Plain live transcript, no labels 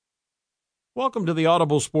Welcome to the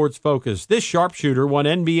Audible Sports Focus. This sharpshooter won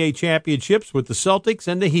NBA championships with the Celtics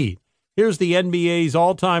and the Heat. Here's the NBA's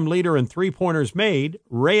all-time leader in three-pointers made,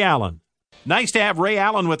 Ray Allen. Nice to have Ray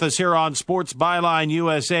Allen with us here on Sports Byline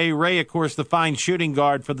USA. Ray, of course, the fine shooting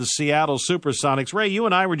guard for the Seattle Supersonics. Ray, you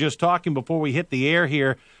and I were just talking before we hit the air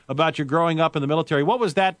here about your growing up in the military. What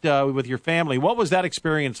was that with your family? What was that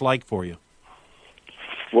experience like for you?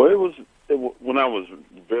 Well, it was when I was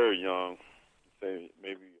very young, say maybe